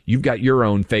it. You've got your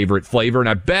own favorite flavor, and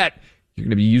I bet you're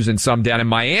going to be using some down in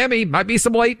Miami. Might be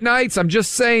some late nights. I'm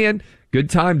just saying. Good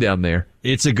time down there.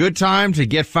 It's a good time to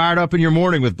get fired up in your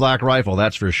morning with Black Rifle,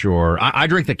 that's for sure. I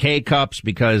drink the K-Cups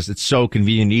because it's so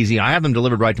convenient and easy. I have them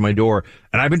delivered right to my door,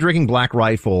 and I've been drinking Black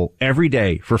Rifle every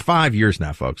day for 5 years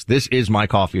now, folks. This is my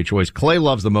coffee of choice. Clay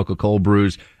loves the mocha cold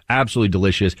brews. Absolutely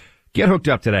delicious. Get hooked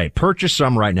up today. Purchase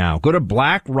some right now. Go to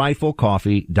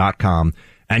blackriflecoffee.com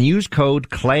and use code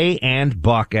Clay and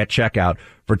Buck at checkout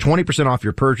for 20% off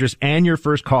your purchase and your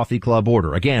first coffee club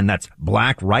order. Again, that's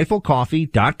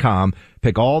blackriflecoffee.com.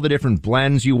 Pick all the different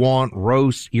blends you want,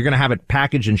 roasts. You're going to have it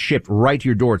packaged and shipped right to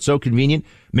your door. It's so convenient.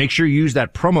 Make sure you use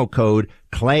that promo code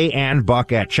Clay and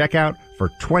Buck at checkout for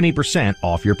 20%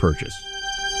 off your purchase.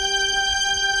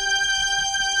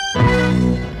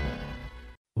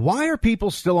 Why are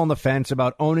people still on the fence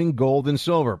about owning gold and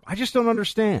silver? I just don't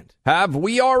understand. Have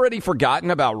we already forgotten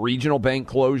about regional bank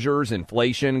closures,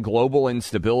 inflation, global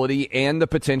instability, and the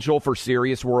potential for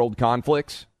serious world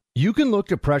conflicts? You can look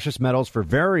to precious metals for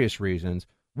various reasons.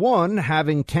 One,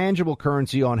 having tangible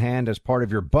currency on hand as part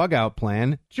of your bug-out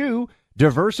plan. Two,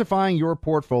 diversifying your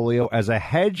portfolio as a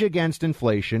hedge against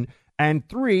inflation. And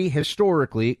three,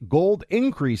 historically, gold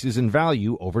increases in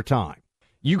value over time.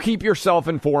 You keep yourself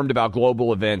informed about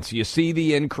global events. You see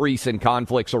the increase in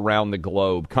conflicts around the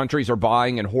globe. Countries are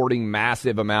buying and hoarding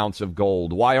massive amounts of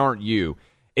gold. Why aren't you?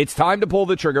 It's time to pull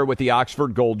the trigger with the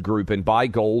Oxford Gold Group and buy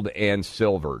gold and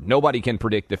silver. Nobody can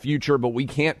predict the future, but we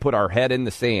can't put our head in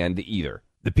the sand either.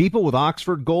 The people with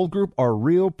Oxford Gold Group are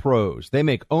real pros. They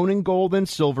make owning gold and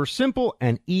silver simple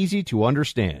and easy to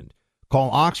understand.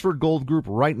 Call Oxford Gold Group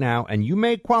right now, and you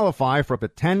may qualify for up to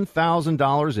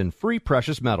 $10,000 in free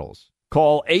precious metals.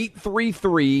 Call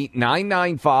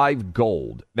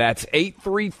 833-995-GOLD. That's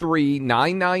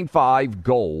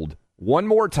 833-995-GOLD. One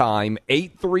more time,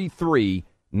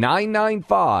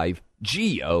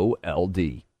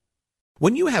 833-995-GOLD.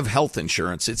 When you have health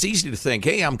insurance, it's easy to think,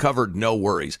 hey, I'm covered, no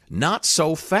worries. Not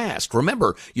so fast.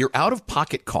 Remember, your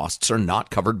out-of-pocket costs are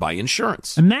not covered by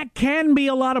insurance. And that can be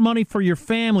a lot of money for your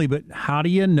family, but how do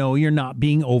you know you're not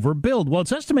being overbilled? Well,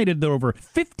 it's estimated that over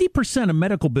 50% of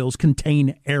medical bills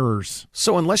contain errors.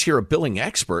 So unless you're a billing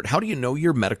expert, how do you know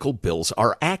your medical bills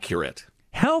are accurate?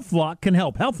 HealthLock can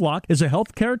help. HealthLock is a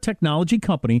healthcare technology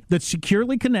company that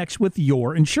securely connects with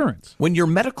your insurance. When your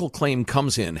medical claim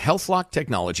comes in, HealthLock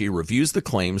technology reviews the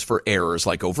claims for errors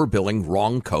like overbilling,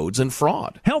 wrong codes, and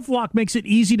fraud. HealthLock makes it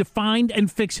easy to find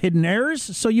and fix hidden errors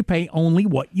so you pay only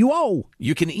what you owe.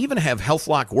 You can even have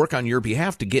HealthLock work on your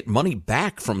behalf to get money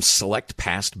back from select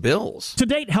past bills. To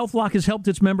date, HealthLock has helped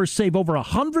its members save over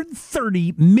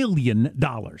 $130 million.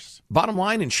 Bottom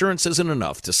line, insurance isn't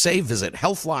enough. To save, visit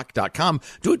healthlock.com.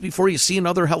 Do it before you see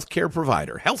another healthcare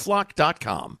provider.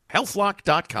 Healthlock.com.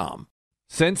 Healthlock.com.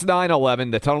 Since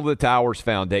 9/11, the Tunnel to Towers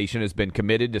Foundation has been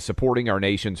committed to supporting our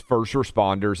nation's first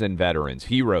responders and veterans,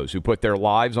 heroes who put their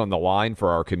lives on the line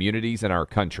for our communities and our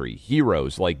country,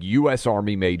 heroes like U.S.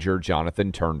 Army Major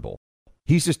Jonathan Turnbull.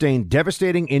 He sustained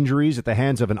devastating injuries at the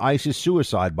hands of an ISIS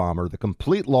suicide bomber, the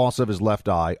complete loss of his left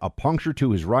eye, a puncture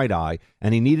to his right eye,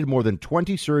 and he needed more than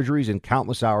 20 surgeries and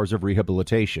countless hours of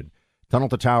rehabilitation. Tunnel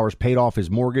to Towers paid off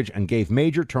his mortgage and gave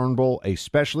Major Turnbull a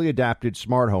specially adapted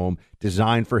smart home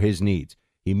designed for his needs.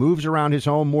 He moves around his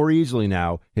home more easily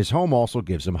now. His home also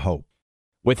gives him hope.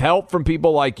 With help from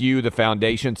people like you, the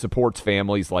foundation supports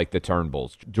families like the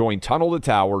Turnbulls. Join Tunnel to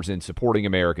Towers in supporting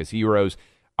America's heroes,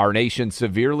 our nation's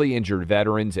severely injured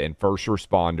veterans and first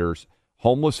responders,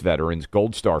 homeless veterans,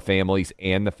 Gold Star families,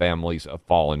 and the families of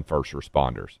fallen first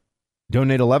responders.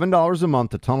 Donate $11 a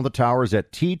month to Tunnel to Towers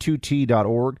at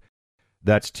T2T.org.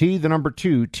 That's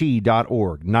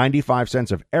T2T.org. 95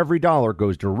 cents of every dollar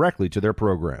goes directly to their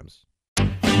programs.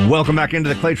 Welcome back into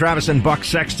the Clay Travis and Buck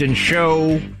Sexton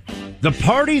Show. The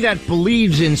party that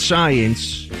believes in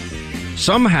science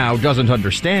somehow doesn't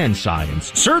understand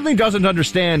science, certainly doesn't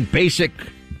understand basic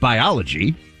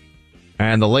biology.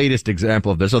 And the latest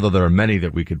example of this, although there are many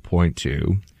that we could point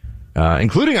to,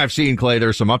 including I've seen, Clay,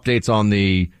 there's some updates on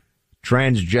the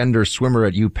transgender swimmer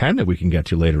at UPenn that we can get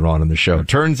to later on in the show.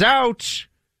 Turns out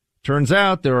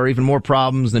there are even more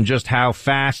problems than just how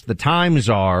fast the times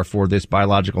are for this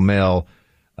biological male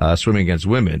swimming against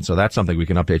women. So that's something we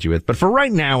can update you with. But for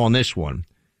right now on this one,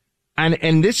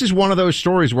 and this is one of those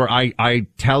stories where I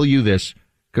tell you this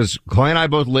because Clay and I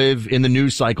both live in the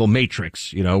news cycle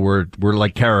matrix. You know, we're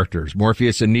like characters,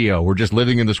 Morpheus and Neo. We're just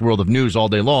living in this world of news all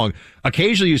day long.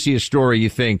 Occasionally you see a story, you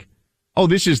think, oh,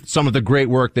 this is some of the great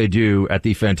work they do at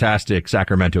the fantastic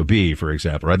Sacramento Bee, for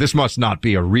example, right? This must not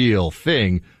be a real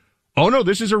thing. Oh, no,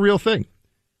 this is a real thing.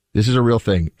 This is a real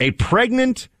thing. A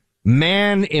pregnant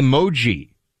man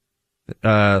emoji,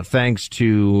 thanks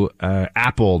to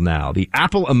Apple now. The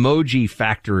Apple Emoji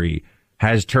Factory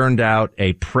has turned out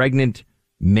a pregnant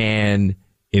man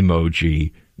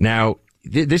emoji. Now,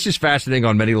 this is fascinating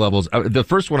on many levels. The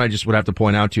first one I just would have to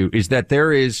point out to is that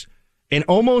there is an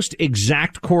almost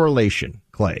exact correlation,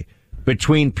 Clay,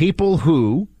 between people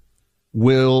who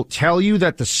will tell you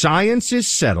that the science is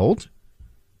settled,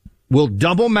 will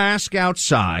double mask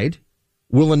outside,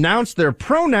 will announce their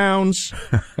pronouns,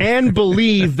 and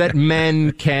believe that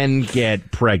men can get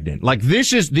pregnant. Like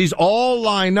these all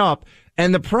line up.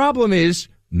 And the problem is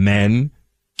men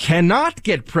cannot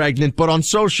get pregnant, but on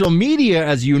social media,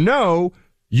 as you know,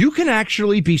 you can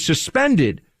actually be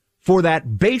suspended for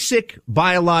that basic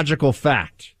biological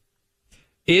fact.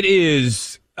 It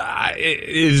is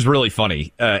really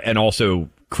funny and also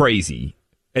crazy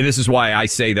And this is why I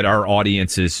say that our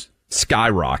audience is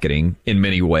skyrocketing in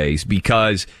many ways,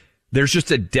 because there's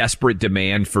just a desperate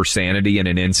demand for sanity in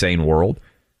an insane world.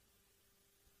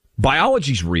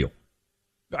 Biology's real.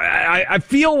 I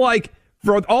feel like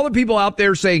for all the people out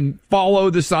there saying follow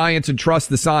the science and trust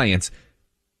the science,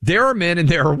 there are men and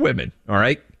there are women, all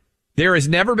right? There has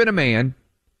never been a man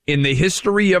in the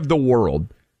history of the world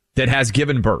that has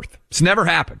given birth. It's never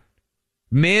happened.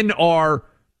 Men are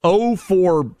 0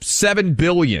 for 7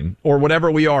 billion or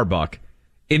whatever we are, Buck,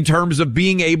 in terms of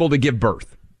being able to give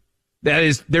birth. That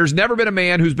is, there's never been a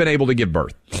man who's been able to give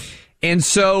birth. And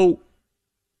so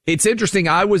it's interesting.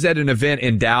 I was at an event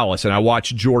in Dallas and I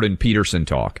watched Jordan Peterson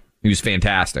talk. He was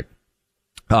fantastic.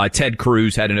 Ted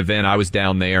Cruz had an event. I was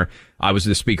down there. I was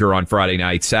the speaker on Friday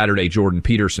night. Saturday, Jordan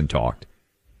Peterson talked.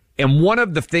 And one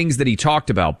of the things that he talked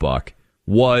about, Buck,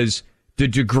 was the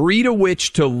degree to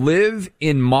which to live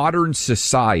in modern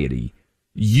society,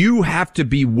 you have to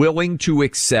be willing to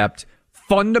accept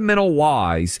fundamental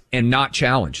lies and not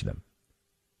challenge them.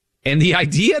 And the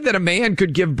idea that a man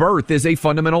could give birth is a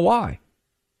fundamental lie.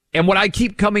 And what I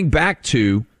keep coming back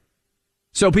to,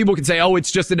 so people can say, oh,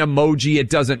 it's just an emoji, it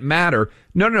doesn't matter.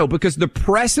 No, because the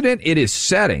precedent it is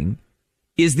setting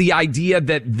is the idea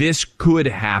that this could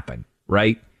happen,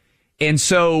 right? And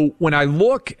so when I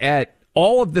look at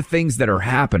all of the things that are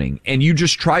happening and you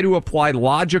just try to apply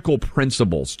logical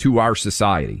principles to our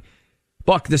society,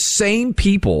 Buck, the same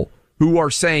people who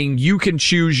are saying you can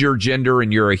choose your gender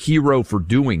and you're a hero for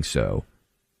doing so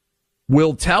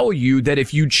will tell you that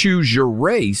if you choose your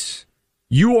race,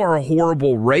 you are a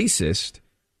horrible racist.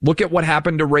 Look at what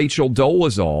happened to Rachel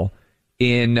Dolezal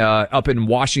in up in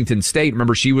Washington State.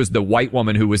 Remember, she was the white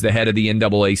woman who was the head of the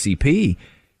NAACP.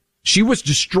 She was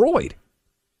destroyed.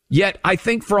 Yet, I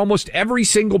think for almost every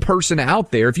single person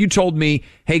out there, if you told me,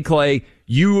 hey, Clay,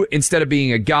 you, instead of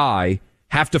being a guy,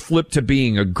 have to flip to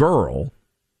being a girl,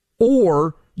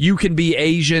 or you can be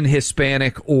Asian,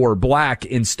 Hispanic, or black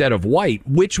instead of white,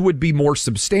 which would be more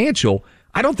substantial?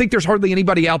 I don't think there's hardly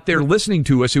anybody out there listening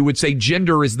to us who would say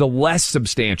gender is the less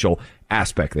substantial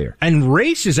aspect there. And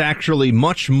race is actually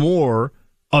much more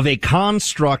of a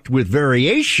construct with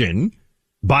variation,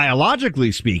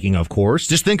 biologically speaking, of course.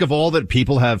 Just think of all that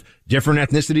people have different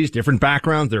ethnicities, different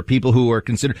backgrounds. There are people who are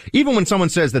considered, even when someone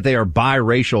says that they are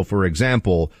biracial, for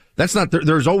example, that's not,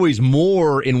 there's always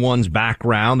more in one's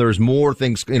background. There's more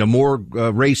things, more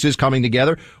races coming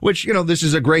together, which, this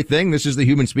is a great thing. This is the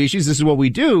human species. This is what we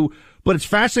do. But it's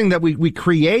fascinating that we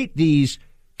create these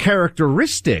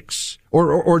characteristics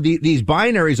or these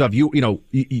binaries of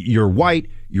you're white,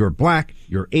 you're black,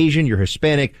 you're Asian, you're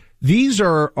Hispanic. These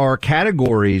are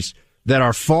categories that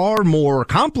are far more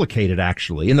complicated,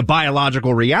 actually, in the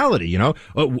biological reality.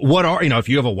 If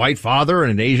you have a white father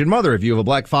and an Asian mother, if you have a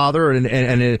black father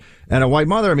and a white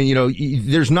mother,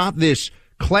 there's not this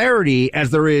clarity as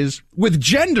there is with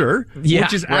gender,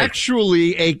 which is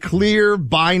actually a clear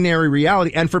binary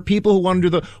reality. And for people who want to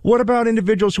do what about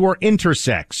individuals who are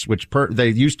intersex, which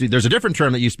there's a different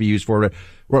term that used to be used for it.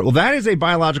 Well, that is a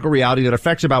biological reality that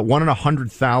affects about 1 in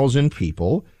 100,000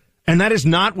 people. And that is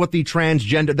not what the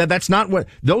transgender, that's not what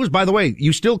those, by the way,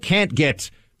 you still can't get,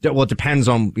 well, it depends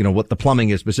on, what the plumbing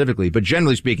is specifically, but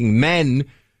generally speaking, men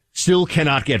still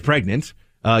cannot get pregnant.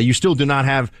 You still do not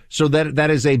have, so that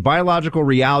is a biological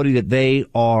reality that they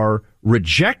are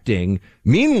rejecting.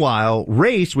 Meanwhile,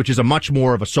 race, which is a much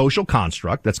more of a social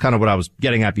construct, that's kind of what I was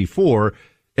getting at before.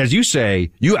 As you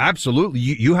say, you absolutely,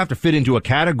 you have to fit into a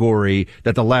category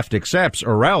that the left accepts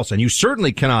or else, and you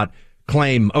certainly cannot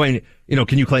claim, can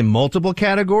you claim multiple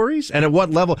categories? And at what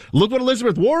level? Look what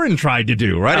Elizabeth Warren tried to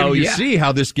do, right? You see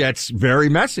how this gets very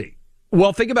messy.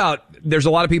 Well, think about, there's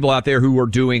a lot of people out there who are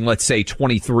doing, let's say,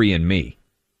 23andMe.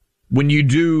 When you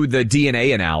do the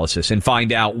DNA analysis and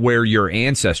find out where your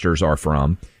ancestors are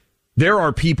from, there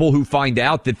are people who find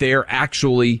out that they're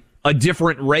actually a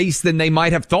different race than they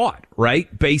might have thought,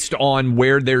 right? Based on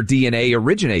where their DNA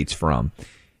originates from.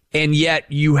 And yet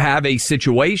you have a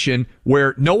situation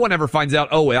where no one ever finds out,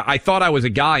 oh, I thought I was a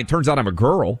guy, and turns out I'm a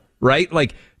girl, right?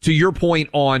 Like, to your point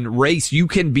on race, you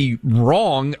can be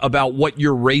wrong about what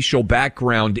your racial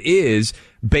background is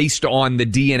based on the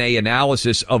DNA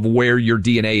analysis of where your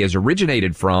DNA is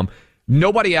originated from.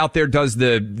 Nobody out there does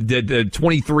the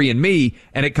 23andMe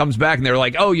and it comes back and they're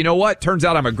like, oh, you know what? Turns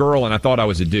out I'm a girl and I thought I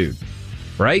was a dude,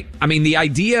 right? I mean, the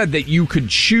idea that you could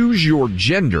choose your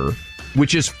gender,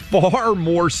 which is far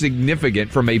more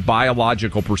significant from a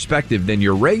biological perspective than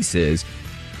your race is,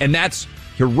 and that's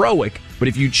heroic. But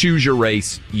if you choose your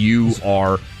race, you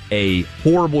are a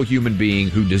horrible human being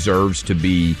who deserves to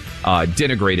be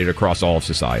denigrated across all of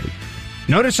society.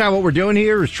 Notice how what we're doing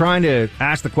here is trying to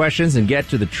ask the questions and get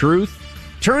to the truth.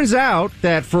 Turns out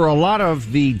that for a lot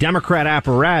of the Democrat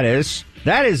apparatus,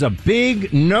 that is a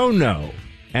big no-no.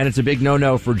 And it's a big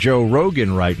no-no for Joe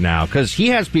Rogan right now because he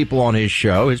has people on his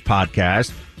show, his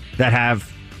podcast, that have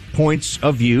points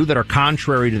of view that are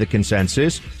contrary to the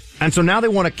consensus. And so now they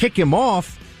want to kick him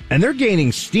off, and they're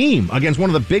gaining steam against one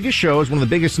of the biggest shows, one of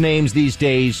the biggest names these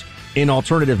days in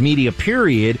alternative media,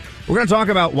 period. We're going to talk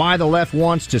about why the left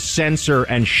wants to censor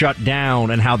and shut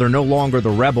down and how they're no longer the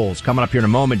rebels coming up here in a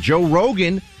moment. Joe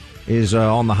Rogan is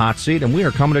on the hot seat, and we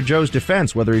are coming to Joe's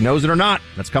defense, whether he knows it or not.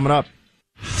 That's coming up.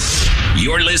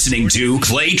 You're listening to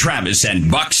Clay Travis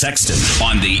and Buck Sexton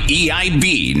on the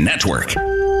EIB Network.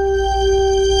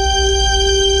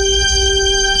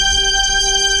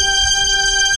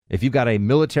 If you've got a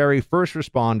military, first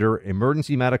responder,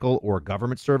 emergency medical, or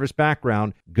government service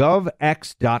background,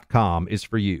 GovX.com is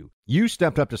for you. You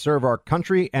stepped up to serve our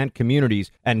country and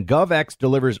communities, and GovX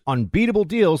delivers unbeatable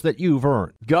deals that you've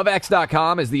earned.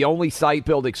 GovX.com is the only site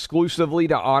built exclusively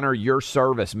to honor your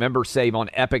service. Members save on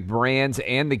epic brands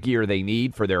and the gear they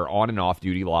need for their on- and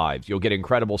off-duty lives. You'll get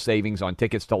incredible savings on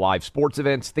tickets to live sports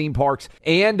events, theme parks,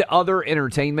 and other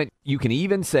entertainment. You can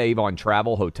even save on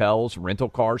travel, hotels, rental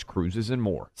cars, cruises, and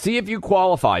more. See if you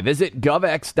qualify. Visit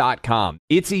GovX.com.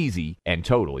 It's easy and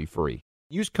totally free.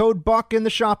 Use code BUCK in the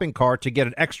shopping cart to get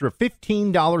an extra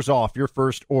 $15 off your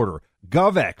first order.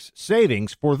 GovX,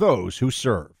 savings for those who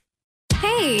serve.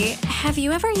 Hey, have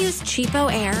you ever used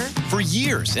Cheapo Air? For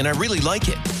years, and I really like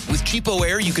it. With Cheapo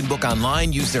Air, you can book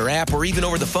online, use their app, or even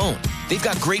over the phone. They've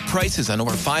got great prices on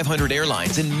over 500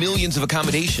 airlines and millions of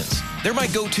accommodations. They're my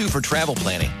go-to for travel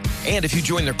planning. And if you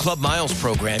join their Club Miles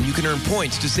program, you can earn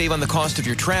points to save on the cost of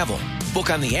your travel. Book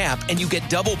on the app, and you get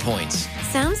double points.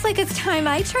 Sounds like it's time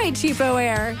I tried Cheapo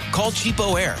Air. Call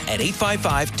Cheapo Air at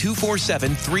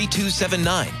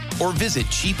 855-247-3279 or visit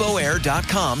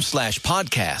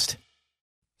cheapoair.com/podcast.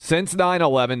 Since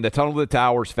 9/11, the Tunnel to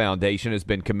Towers Foundation has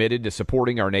been committed to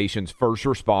supporting our nation's first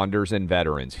responders and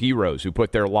veterans, heroes who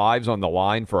put their lives on the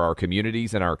line for our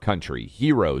communities and our country,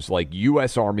 heroes like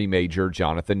U.S. Army Major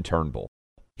Jonathan Turnbull.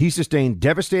 He sustained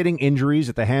devastating injuries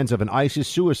at the hands of an ISIS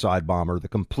suicide bomber, the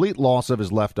complete loss of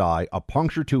his left eye, a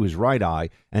puncture to his right eye,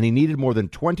 and he needed more than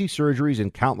 20 surgeries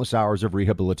and countless hours of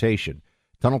rehabilitation.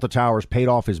 Tunnel to Towers paid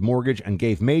off his mortgage and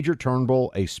gave Major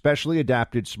Turnbull a specially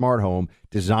adapted smart home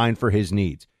designed for his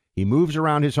needs. He moves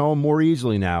around his home more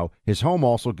easily now. His home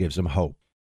also gives him hope.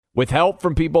 With help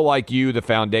from people like you, the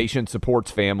foundation supports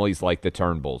families like the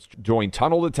Turnbulls. Join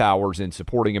Tunnel to Towers in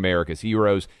supporting America's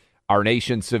heroes, our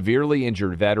nation's severely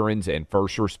injured veterans and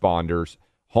first responders,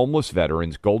 homeless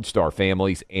veterans, Gold Star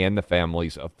families, and the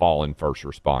families of fallen first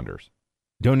responders.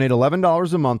 Donate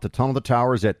 $11 a month to Tunnel to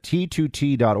Towers at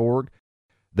T2T.org.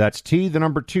 That's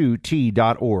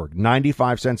T2T.org.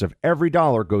 95 cents of every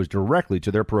dollar goes directly to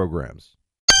their programs.